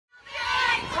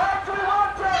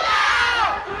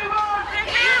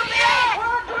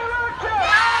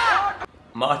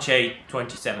March 8,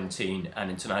 2017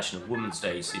 and International Women's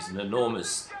Day sees an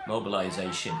enormous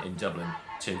mobilisation in Dublin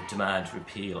to demand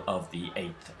repeal of the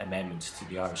 8th Amendment to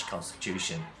the Irish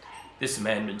Constitution. This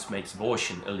amendment makes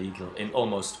abortion illegal in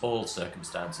almost all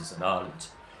circumstances in Ireland.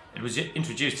 It was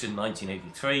introduced in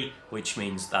 1983, which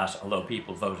means that although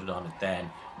people voted on it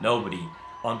then, nobody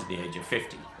under the age of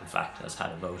 50, in fact, has had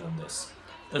a vote on this.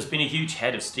 There's been a huge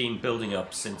head of steam building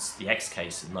up since the X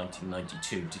case in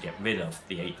 1992 to get rid of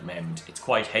the 8th Amendment. It's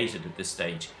quite hated at this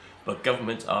stage, but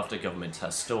government after government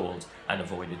has stalled and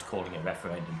avoided calling a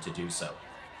referendum to do so.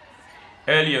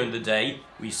 Earlier in the day,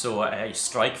 we saw a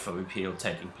strike for repeal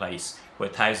taking place, where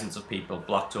thousands of people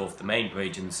blocked off the main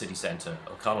bridge in the city centre,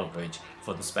 O'Connell Bridge,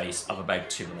 for the space of about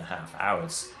 2.5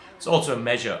 hours. It's also a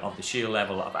measure of the sheer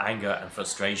level of anger and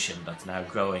frustration that's now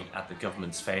growing at the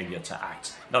government's failure to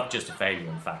act. Not just a failure,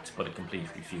 in fact, but a complete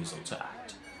refusal to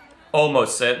act.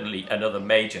 Almost certainly another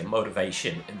major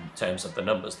motivation in terms of the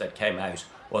numbers that came out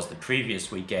was the previous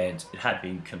weekend. It had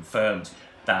been confirmed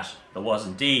that there was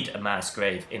indeed a mass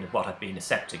grave in what had been a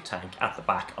septic tank at the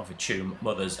back of a Tuam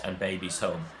mothers and babies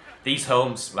home. These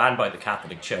homes, ran by the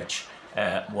Catholic Church,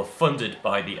 were funded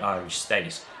by the Irish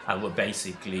state and were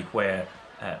basically where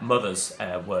mothers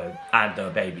and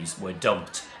their babies were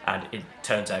dumped, and it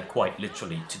turns out quite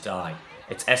literally to die.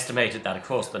 It's estimated that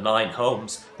across the 9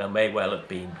 homes there may well have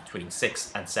been between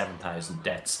 6,000 and 7,000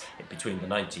 deaths between the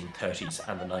 1930s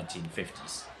and the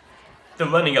 1950s. The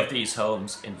running of these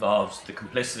homes involves the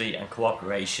complicity and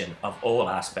cooperation of all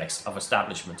aspects of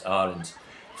Establishment Ireland,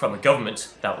 from a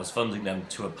government that was funding them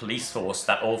to a police force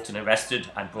that often arrested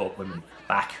and brought women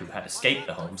back who had escaped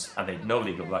the homes, and they'd no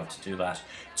legal right to do that,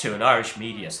 to an Irish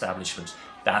media establishment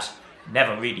that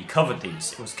never really covered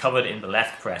these. It was covered in the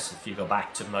left press if you go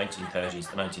back to the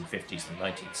 1930s, the 1950s and the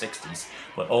 1960s,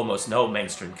 but almost no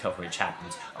mainstream coverage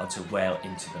happened until well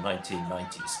into the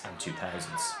 1990s and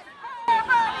 2000s.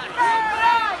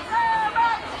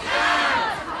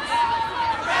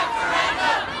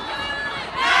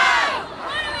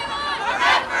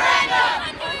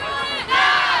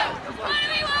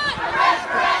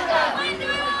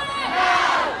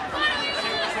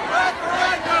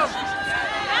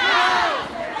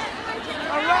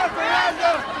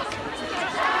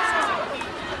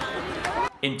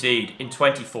 Indeed, in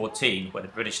 2014, when a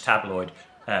British tabloid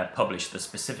published the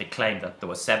specific claim that there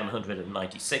were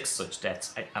 796 such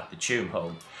deaths at the Tuam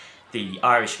home, the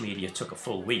Irish media took a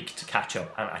full week to catch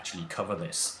up and actually cover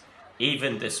this.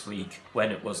 Even this week,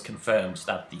 when it was confirmed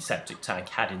that the septic tank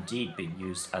had indeed been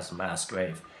used as a mass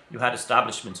grave, you had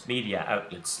establishment media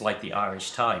outlets like the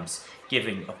Irish Times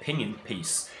giving opinion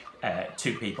piece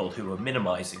to people who were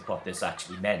minimising what this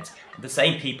actually meant. And the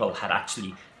same people had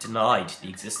actually denied the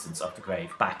existence of the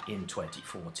grave back in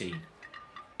 2014.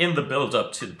 In the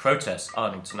build-up to the protests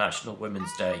on International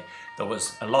Women's Day, there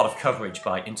was a lot of coverage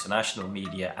by international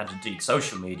media, and indeed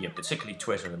social media, particularly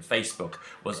Twitter and Facebook,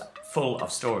 was full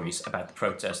of stories about the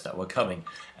protests that were coming.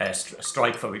 A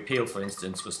strike for repeal, for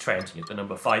instance, was trending at the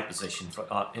number 5 position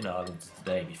in Ireland the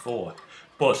day before.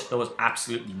 But there was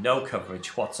absolutely no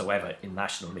coverage whatsoever in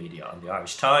national media, on the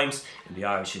Irish Times, in the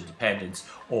Irish Independent,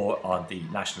 or on the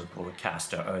national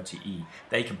broadcaster RTE.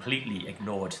 They completely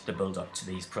ignored the build-up to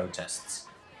these protests.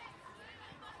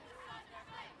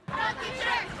 Not the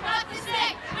church, not the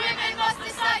state. Women must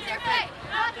decide their fate.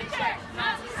 Not the church,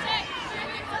 not the state.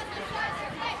 Women must decide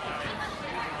their fate.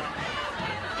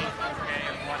 Okay,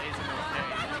 and what isn't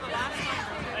okay?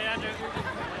 Hey, Andrew.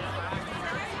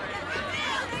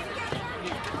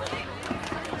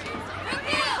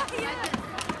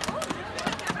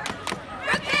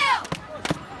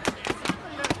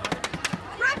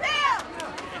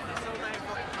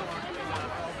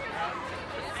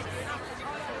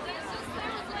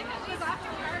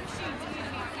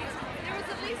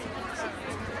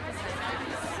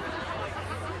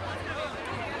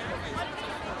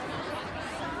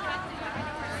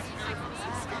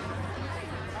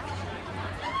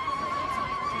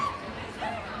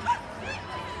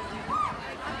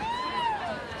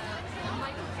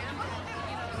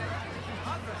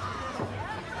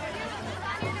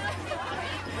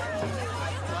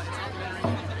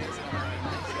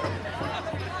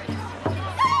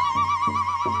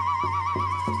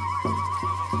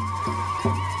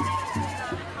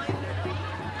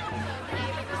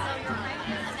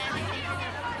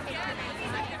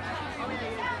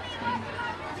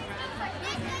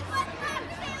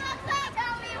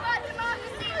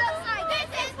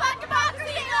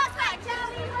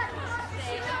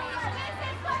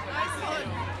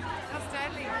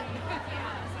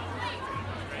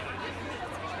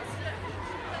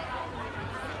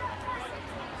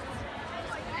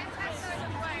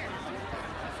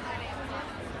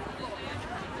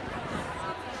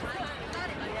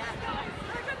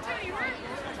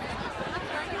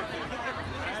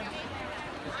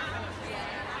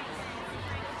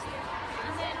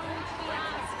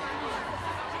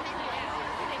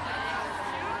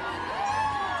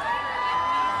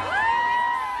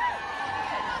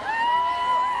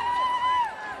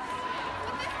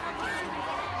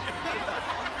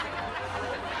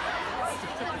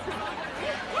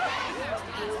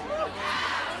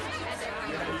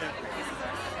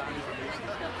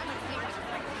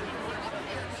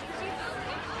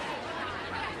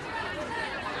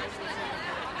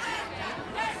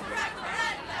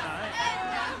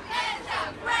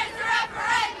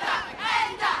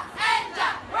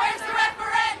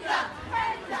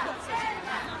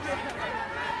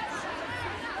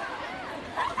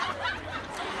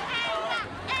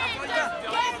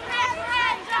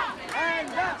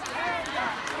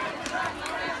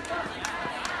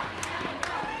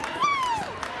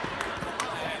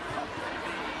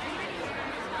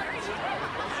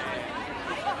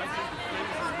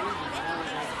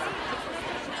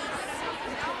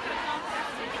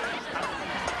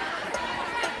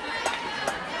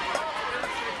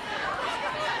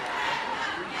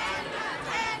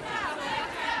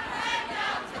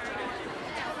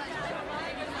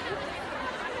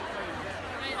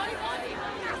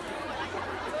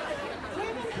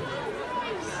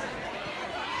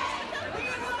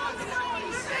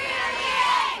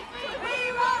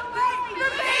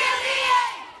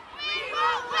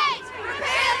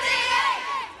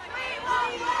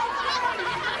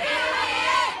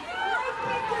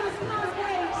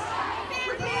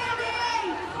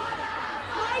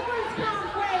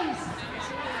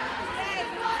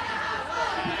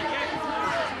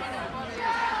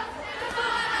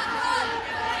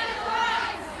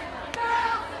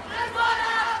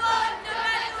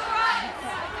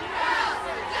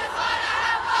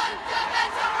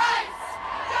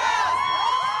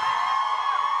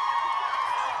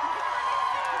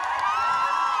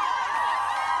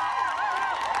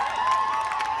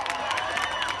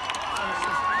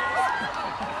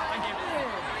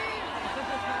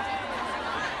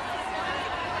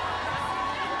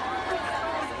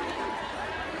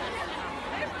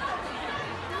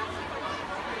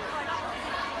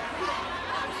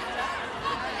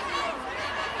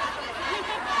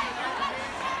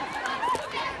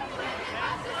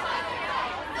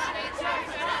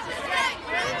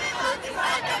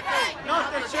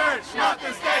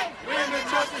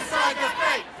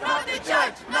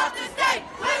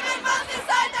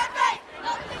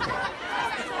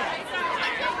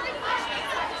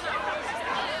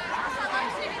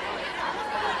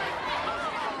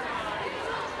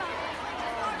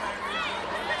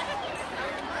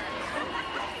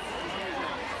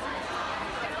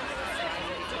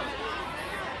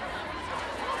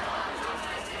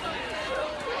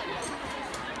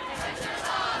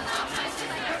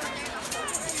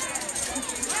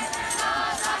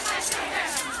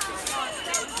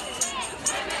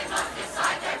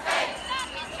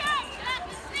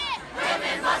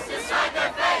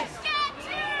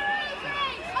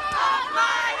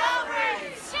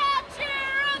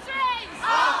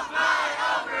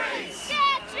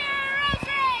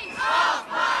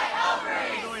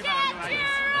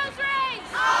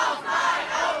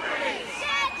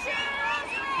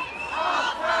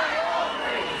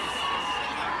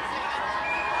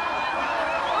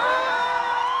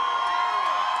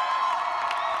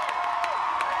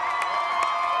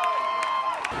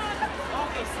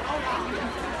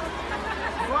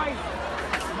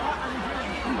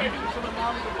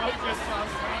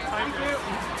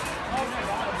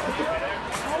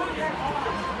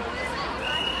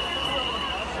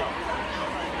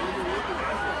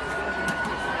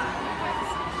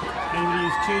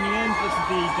 tuning in. This is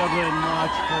the Dublin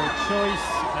March for Choice.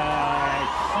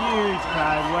 Huge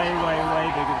crowd, way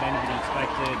bigger than anybody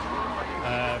expected.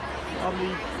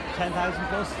 Probably 10,000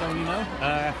 plus, don't you know?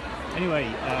 Anyway,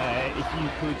 if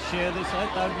you could share this out,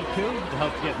 that would be cool to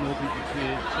help get more people to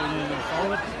tune in and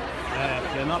follow it.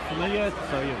 If you're not familiar,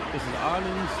 this is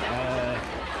Ireland's.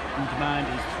 The demand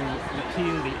is to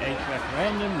repeal the 8th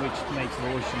referendum, which makes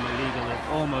abortion illegal in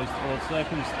almost all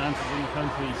circumstances in the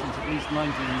country since at least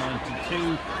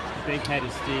 1992. The big head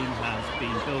of steam has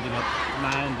been building up,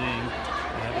 demanding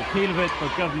repeal of it,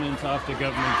 but government after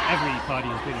government, every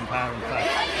party has been in power, in fact,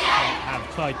 have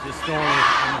tried to stall it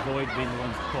and avoid being the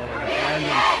ones to call a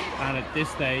referendum. And at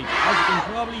this stage, as you can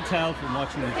probably tell from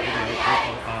watching this video,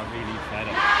 people are really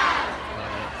fed up.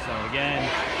 So again,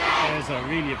 shares are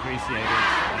really appreciated.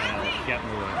 Get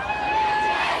more.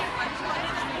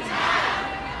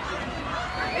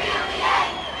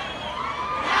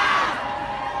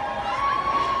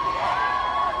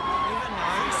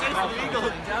 He says illegal.